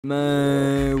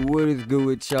Man, what is good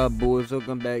with y'all boys?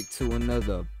 Welcome back to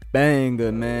another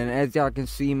banger, man. As y'all can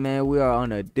see, man, we are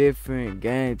on a different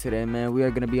game today, man. We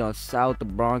are gonna be on South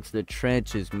Bronx, the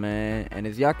trenches, man. And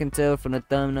as y'all can tell from the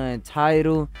thumbnail and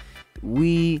title,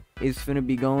 we is finna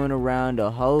be going around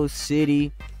the whole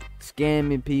city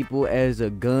scamming people as a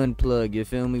gun plug, you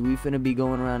feel me? We finna be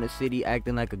going around the city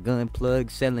acting like a gun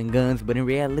plug, selling guns, but in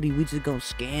reality we just gonna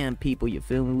scam people, you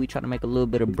feel me? We try to make a little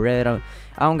bit of bread. I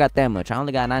don't got that much. I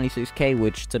only got 96K,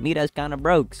 which to me that's kind of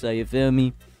broke, so you feel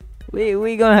me?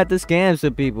 We gonna have to scam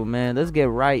some people, man. Let's get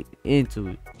right into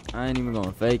it. I ain't even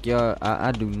gonna fake y'all.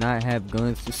 I do not have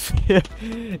guns to sell.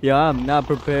 Yo, I'm not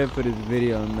prepared for this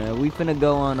video, man. We finna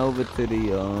go on over to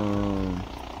the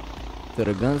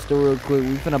gun store real quick.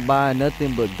 We finna buy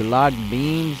nothing but Glock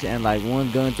beams and like one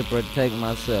gun to protect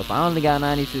myself. I only got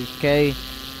 96K,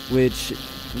 which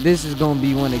this is gonna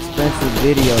be one expensive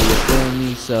video, you feel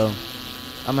me? So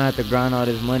I'm gonna have to grind all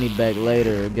this money back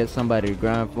later or get somebody to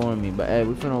grind for me. But hey,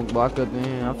 we finna walk up in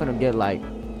here. I'm finna get like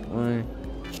 1,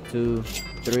 2,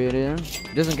 3 of them,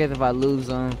 just in case if I lose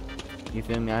them, you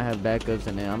feel me? I have backups.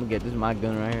 And then I'm gonna get this, my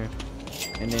gun right here,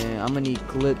 and then I'm gonna need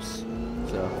clips,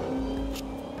 so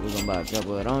we're gonna buy a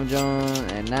couple of them, John.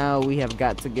 And now we have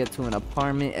got to get to an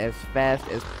apartment as fast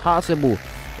as possible.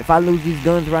 If I lose these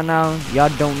guns right now, y'all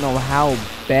don't know how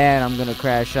bad I'm gonna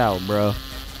crash out, bro.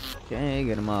 Okay,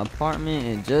 get in my apartment,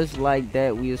 and just like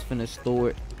that, we just finna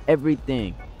store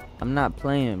everything. I'm not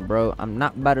playing, bro. I'm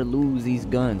not about to lose these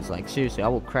guns. Like, seriously, I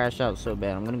will crash out so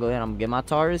bad. I'm gonna go ahead, I'm gonna get my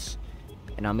Taurus,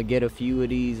 and I'm gonna get a few of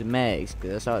these mags,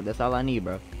 cause that's all I need,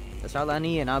 bro. That's all I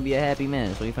need, and I'll be a happy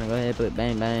man. So we finna go ahead and put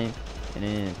bang bang, and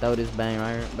then throw this bang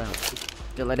right here, bang,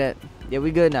 just like that. Yeah,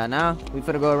 we good now. Now we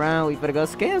finna go around, we finna go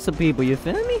scam some people, you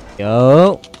feel me?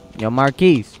 Yo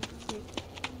Marquise.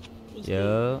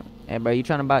 Yo, hey bro, you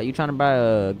trying to buy a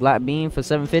Glock beam for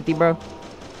 750, bro?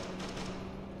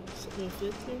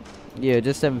 750? Yeah,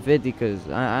 just 750, cause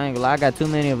I ain't gonna lie, I got too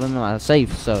many of them in my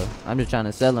safe, so I'm just trying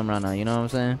to sell them right now, you know what I'm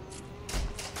saying?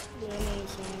 Yeah, I know what you're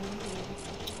saying.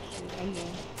 Yeah, I'm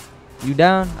down. You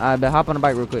down? I bet hop on the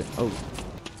bike real quick. Oh,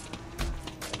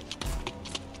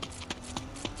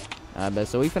 I bet.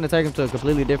 So we finna take him to a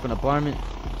completely different apartment,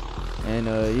 and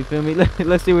you feel me?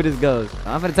 Let's see where this goes.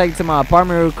 I'm finna take you to my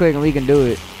apartment real quick, and we can do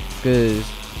it, cause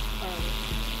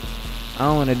I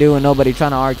don't wanna deal with nobody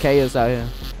trying to RK us out here.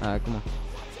 All right, come on.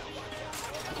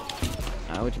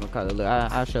 All right, what you gonna call it? Look,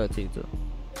 I'll show it to you too.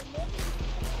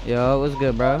 Yo, what's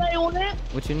good, bro?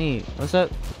 What you need? What's up?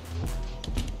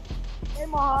 Hey,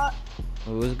 my heart.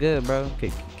 What's good, bro?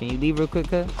 Can you leave real quick,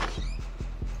 cuz?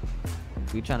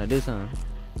 We trying to do something.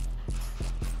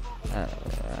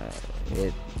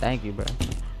 Yeah, thank you, bro.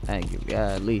 Thank you.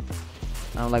 Yeah, leave.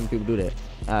 I don't like when people do that.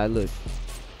 Alright, look.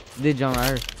 This John right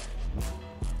here.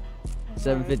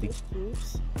 750.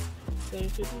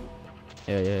 750?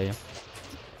 Yeah.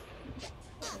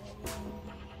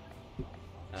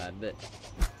 I bet.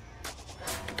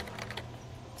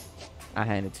 I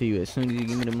hand it to you as soon as you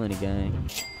give me the money, gang.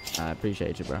 I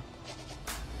appreciate you, bro.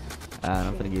 Alright,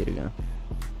 I'm finna get it, gun.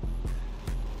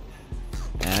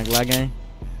 And Glock gang,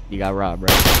 you got robbed,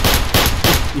 bro.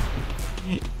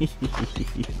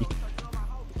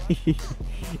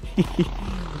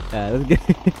 Alright,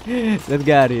 let's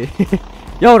get out of here.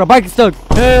 Yo, the bike is stuck.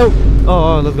 Help!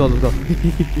 Oh, let's go.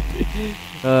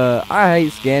 I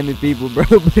hate scamming people, bro,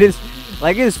 but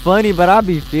it's funny, but I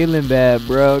be feeling bad,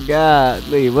 bro. God,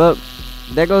 leave up.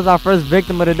 There goes our first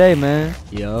victim of the day, man.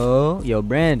 Yo,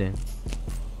 Brandon.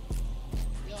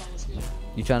 Yo, what's good?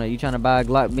 You trying to buy a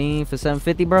Glock beam for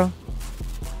 750, bro?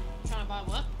 Trying to buy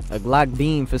what? A Glock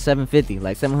beam for 750,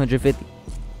 like 750.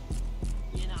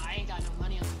 Yeah, no, I ain't got no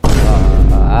money on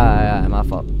Alright, my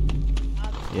fault.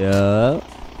 Yeah.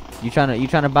 You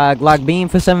trying to buy a Glock beam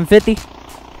for 750?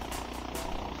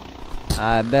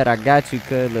 I bet I got you,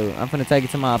 cuz. Look, I'm finna take you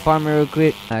to my apartment real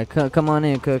quick. Alright, come on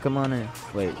in, cuz. Come on in.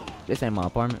 Wait, this ain't my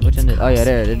apartment. Which one? Oh yeah,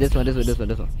 there. This one. That's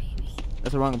the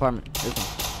wrong apartment. This one.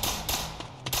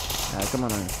 Alright, come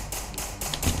on in.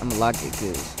 I'ma lock it,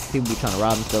 cause people be trying to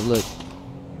rob and stuff. Look,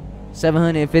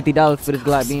 $750 for this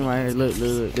Glock beam right here. Look,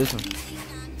 this one.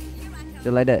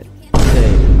 Just like that.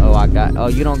 Okay. Oh,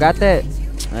 you don't got that?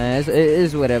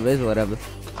 It's whatever.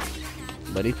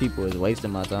 But these people is wasting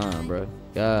my time, bro.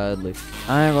 Godly.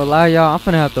 I ain't gonna lie, y'all. I'm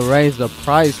finna have to raise the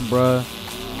price, bro.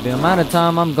 The amount of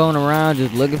time I'm going around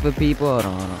just looking for people. Hold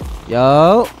on.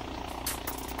 Yo.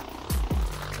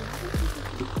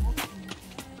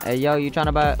 Hey, yo, you trying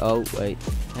to buy? Oh, wait.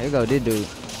 Here you go, this dude.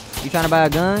 You trying to buy a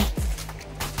gun?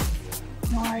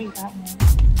 No, I already got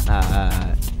one.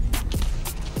 Alright.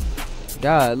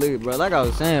 God, look, bro. Like I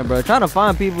was saying, bro. Trying to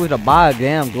find people to buy a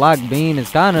damn Glock bean is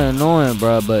kind of annoying,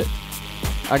 bro. But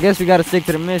I guess we gotta stick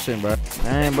to the mission, bro.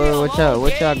 Dang, bro. What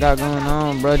y'all got going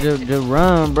on, bro? Just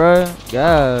run, bro.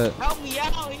 God.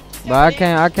 But I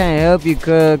can't help you,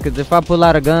 cuz if I pull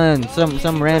out a gun,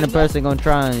 some random person gonna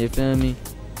try and, you feel me?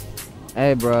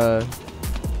 Hey, bro.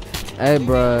 Hey,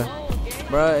 bro.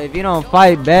 Bro, if you don't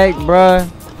fight back, bro,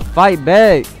 fight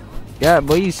back. Yeah,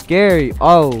 boy, you scary.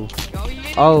 Oh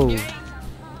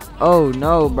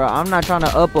no, bro. I'm not trying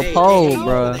to up a pole,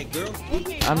 bro.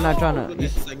 I'm not trying to.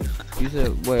 You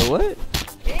said, wait, what?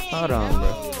 Hold on,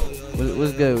 bro.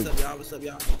 What's good?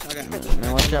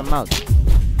 Man, watch your mouth.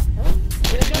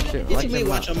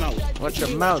 Watch your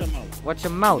mouth. Watch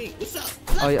your mouth.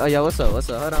 Oh yeah, what's up?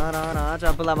 Hold on. I'm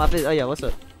trying to pull out my fist. Oh yeah, what's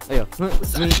up? Oh yeah.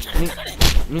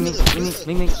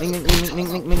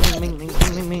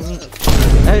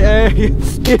 Hey.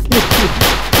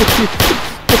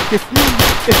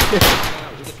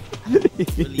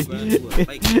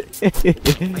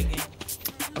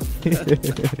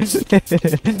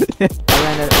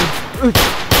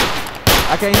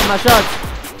 I can't hit my shots.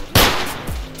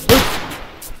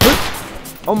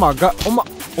 Oh my god. Oh my.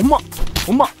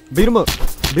 Beat him up.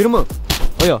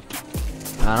 Oh yeah.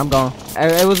 Alright, I'm gone.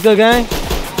 Hey, what's good, gang?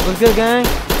 What's good, gang?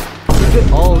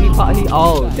 Oh, he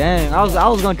oh dang. I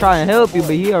was gonna try and help you,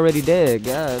 but he already dead.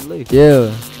 Godly.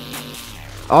 Yeah.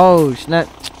 Oh snap.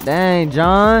 Dang,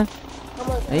 John.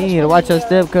 You need to watch your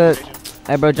step, cuz.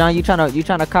 Hey, bro, John, you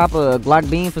tryna cop a Glock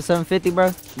beam for 750,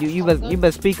 bro? You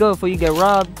better speak up before you get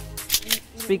robbed.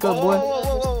 Speak up, boy.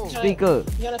 Speak up.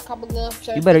 You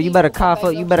better cough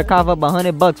up. You better cough up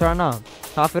 $100 right now.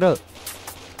 Cough it up.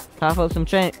 Cough up some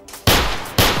change.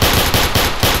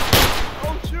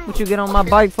 What you get on my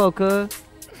bike for, cuz?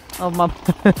 Oh my.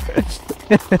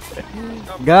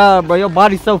 God, bro, your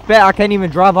body's so fat I can't even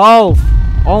drive off.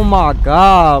 Oh my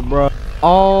god, bro.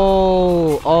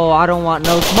 Oh, I don't want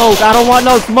no smoke.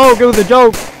 It was a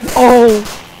joke.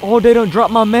 Oh, they done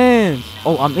dropped my man.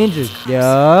 Oh, I'm injured.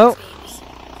 Yo.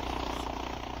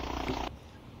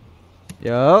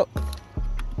 Y'all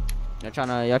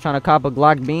tryna cop a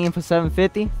Glock beam for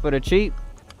 750 for the cheap,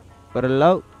 for the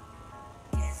low?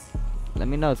 Let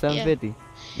me know, 750.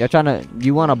 Yeah.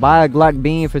 You wanna buy a Glock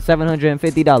beam for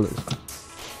 $750?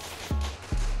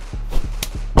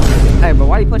 Hey, bro,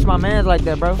 why you punch my mans like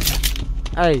that, bro?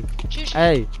 Hey,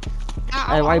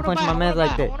 why you punching my mans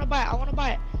like that? I wanna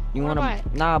buy it. You wanna buy it?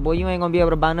 Nah, boy, you ain't gonna be able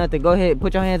to buy nothing. Go ahead,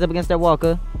 put your hands up against that wall,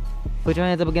 cuz. Put your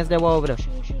hands up against that wall over there. Shoot.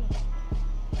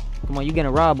 Come on, you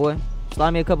getting robbed, boy.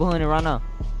 Slide me a couple hundred right now.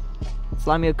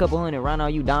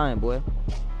 You dying, boy.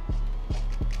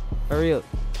 Hurry up.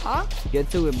 Huh? Get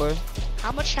to it, boy.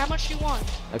 How much you want?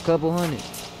 A couple hundred.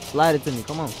 Slide it to me,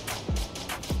 come on.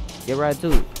 Get right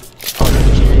to it. Oh,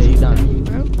 yeah, you dying.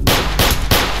 Bro?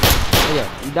 Oh yeah,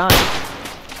 you dying.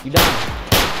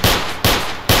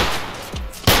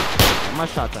 My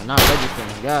shots are not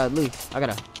registering. Godly. I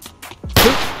gotta.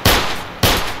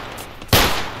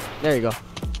 There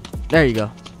you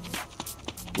go.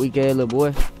 Weak ass little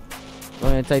boy. Go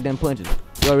ahead and take them punches.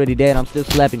 You already dead. I'm still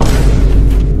slapping you.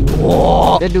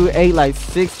 Whoa. That dude ate like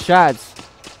 6 shots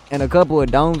and a couple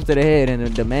of domes to the head, and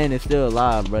the man is still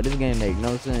alive, bro. This game make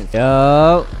no sense.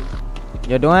 Yo,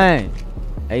 Dwayne.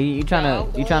 Hey, you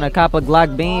tryna cop a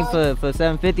Glock beam for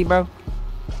 750, bro?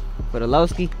 For the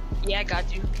Lowski? Yeah, I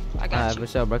got you. Alright, for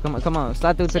sure, bro. Come on.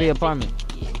 Slide through to the apartment.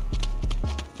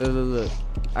 Look.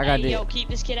 I got this. Yo, keep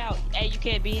this kid out. Hey, you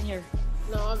can't be in here.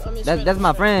 No, I'm that's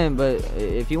my friend, but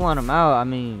if you want him out, I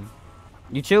mean,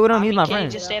 you chill with him. He's my friend. Can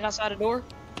you just stand outside the door?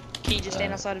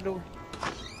 Stand outside the door?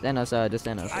 Stand outside. Just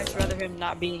stand outside. I'd rather him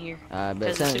not be here. Alright,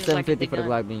 but 750 for the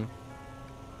Glock beam.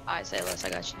 Alright, say less. I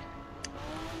got you.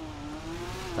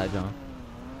 Ty John.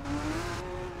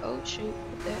 Oh shoot!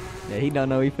 What that? Yeah, he don't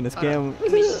know he finna scam him.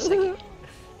 Give me just a second.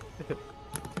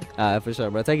 Alright, for sure,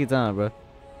 bro. Take your time, bro.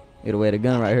 Get away the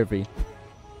gun right here for you.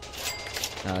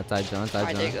 Ty John.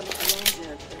 Alright, there you go.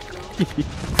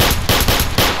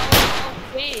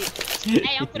 Wait.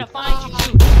 Hey, I'm gonna find you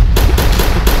too.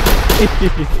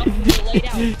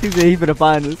 He said he finna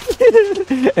find us.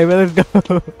 Hey, man, let's go.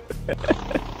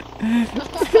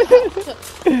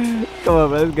 Come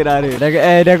on, man, let's get out of here.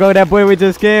 Hey, there go that boy we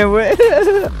just came with.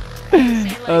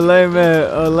 Lame man.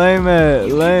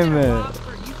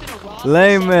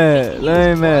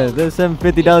 There's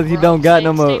 $750 he don't got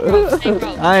no more.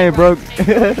 I ain't broke.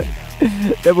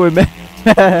 That boy mad.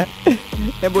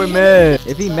 That boy mad.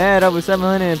 If he mad over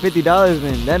 $750,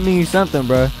 then that means something,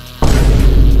 bro.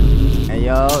 Hey,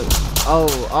 yo. Oh,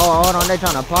 hold on. They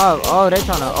trying to pop.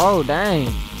 Oh,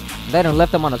 dang. They done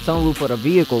left him on the sunroof for the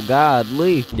vehicle.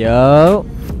 Godly. Yo.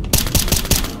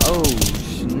 Oh.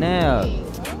 snap.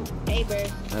 Hey, bro.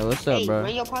 Hey, what's up, Hey, bro?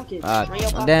 run your pockets. Run your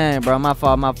pockets. Dang, bro, my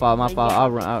fault.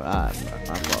 I'll run.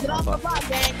 Get off the block,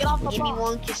 man. Get off the block. Give me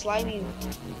 1K, slide me.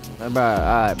 Bro,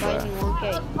 alright, bro. Slide me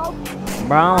 1K.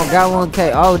 Bro, I don't got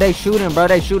 1K. Oh, they shooting, bro.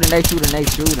 They shooting.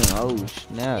 Oh,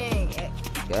 snap.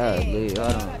 Golly, hold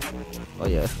on. Oh,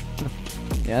 yeah.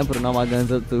 Yeah, I'm putting all my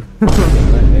guns up, too. I'm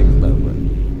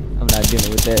not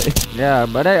dealing with that. Yeah,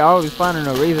 but they always finding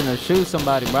a reason to shoot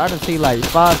somebody, bro. I done see like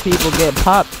 5 people get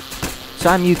popped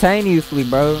simultaneously,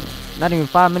 bro. Not even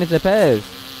 5 minutes have passed.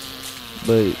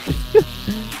 But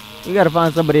you gotta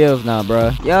find somebody else now,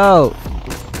 bro. Yo,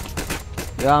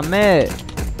 I'm mad.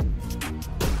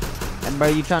 And bro,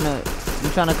 you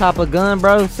tryna cop a gun,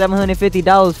 bro?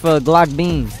 $750 for a Glock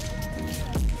beam.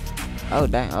 Oh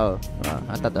dang. Oh,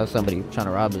 I thought that was somebody trying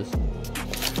to rob us.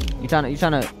 You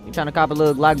tryna cop a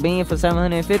little Glock beam for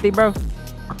 750, bro?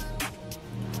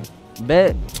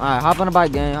 Bet. Alright, hop on the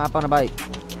bike, gang. Hop on the bike.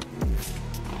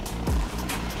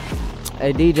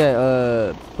 Hey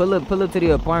DJ, pull up to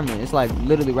the apartment. It's like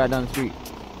literally right down the street.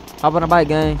 Hop on the bike,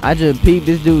 gang. I just peeped.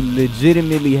 This dude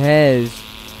legitimately has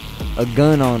a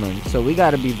gun on him, so we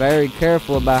gotta be very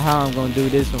careful about how I'm gonna do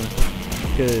this one,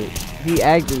 cause he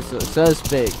acted so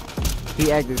suspect.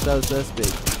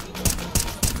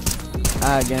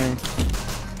 Alright, gang.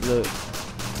 Look,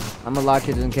 I'm gonna lock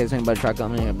it in case anybody try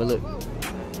coming in here. But look,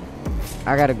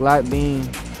 I got a Glock beam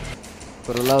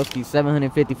for the lowski,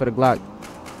 750 for the Glock.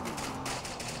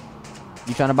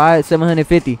 You trying to buy it?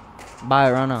 750. Buy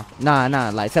it right now. Nah,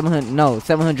 like $750.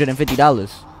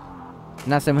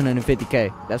 Not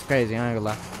 750K. That's crazy. I ain't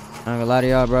gonna lie to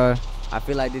y'all, bro. I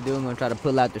feel like this dude gonna try to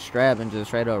pull out the strap and just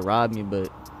straight up rob me, but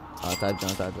type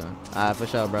John. Alright, for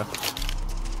sure, bro.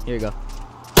 Here you go.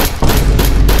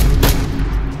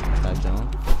 Type John.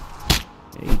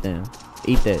 Yeah, eat them.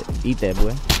 Eat that,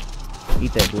 boy.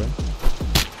 Eat that, boy.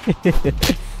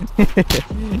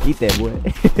 Eat that, boy.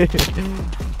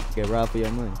 Get robbed for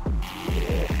your money.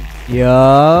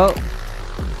 Yo.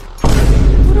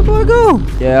 Where the boy go?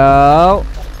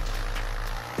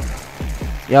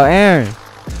 Yo, Aaron.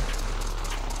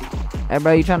 Hey,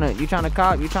 bro, you tryna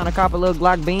cop a little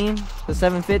Glock beam for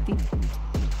 750?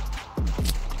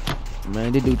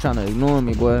 Man, this dude tryna ignore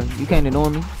me, boy. You can't ignore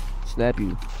me. Slap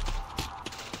you.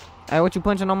 Hey, what you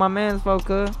punching on my man's for,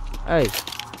 cuz? Hey,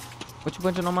 what you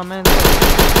punching on my man's for?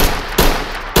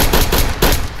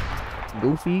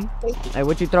 Goofy. Hey,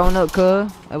 what you throwing up, cuz?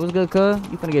 Hey, what's good, cuz?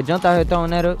 You finna get jumped out here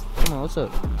throwing that up. Come on, what's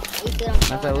up?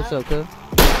 I said, what's up, cuz?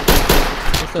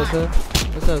 What's up, cuz?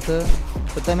 What's up, cuz?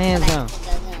 Put them hands down.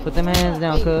 Put them hands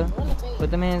down, cuz.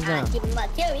 Put them hands down.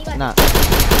 Nah.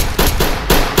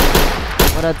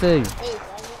 What'd I tell you?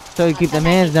 Tell you keep them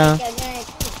hands down.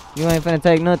 You ain't finna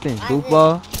take nothing,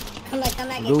 goofball.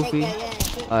 Goofy.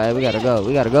 Alright, we gotta go.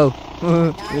 We gotta go.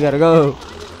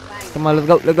 Come on, let's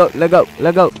go.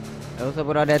 Hey, what's up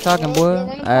with all that talking, boy?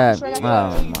 Alright. Oh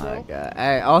my god.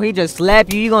 Hey, oh, he just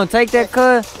slapped you. You gonna take that,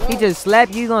 cuz? He just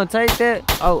slapped you. You gonna take that?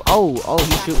 Oh,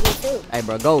 he shoot. Hey,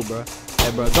 bro, go, bro.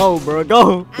 Hey, bro, go. Hold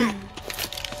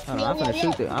on, I'm finna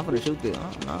shoot it. I'm finna shoot it up.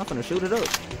 I'm finna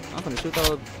shoot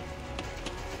the.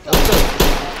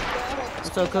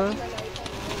 What's up, cuz?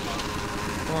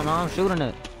 Come on, I'm shooting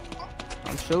it.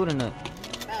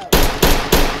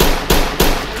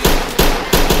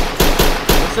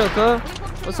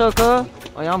 What's up, cuz?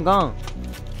 Oh, yeah, I'm gone.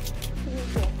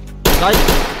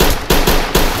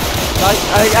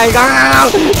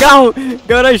 Go!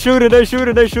 They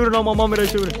shooting on my mama, they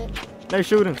shooting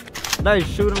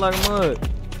like mud.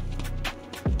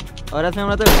 Oh, that's him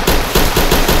right there.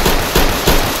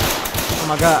 Oh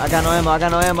my god, I got no ammo, I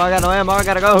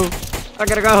gotta go.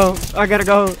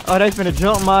 Oh, they finna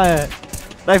jump my ass.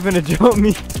 They finna jump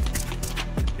me.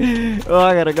 Oh,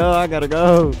 I gotta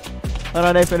go. Hold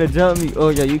on, they finna jump me. Oh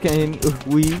yeah, you can't hit me.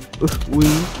 Weave.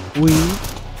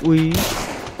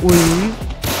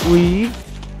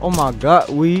 Oh my god,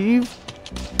 weave.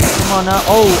 Come on now.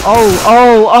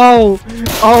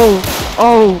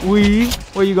 Oh, weave.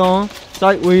 Where you going?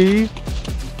 Sight, weave.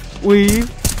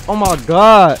 Oh my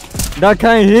god, that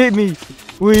can't hit me.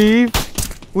 Weave.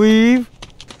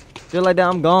 Just like that,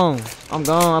 I'm gone. I'm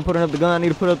putting up the gun. I need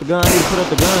to put up the gun.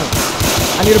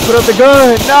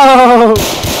 No!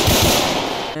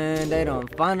 And they done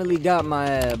finally got my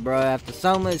ass, bro. After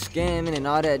so much scamming and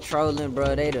all that trolling,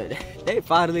 bro, they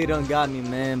finally done got me,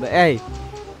 man. But hey,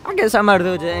 I guess I'm about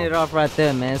to just end it off right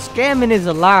there, man. Scamming is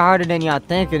a lot harder than y'all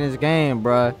think in this game,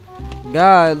 bro.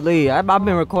 Golly, I've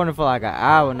been recording for like an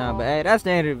hour now, but hey, that's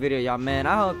the end of the video, y'all, man.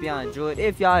 I hope y'all enjoyed.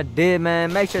 If y'all did,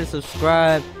 man, make sure to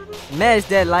subscribe, smash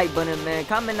that like button, man.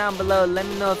 Comment down below, let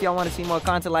me know if y'all want to see more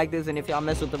content like this, and if y'all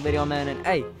mess with the video, man. And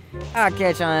hey, I'll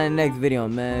catch y'all in the next video,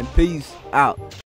 man. Peace out.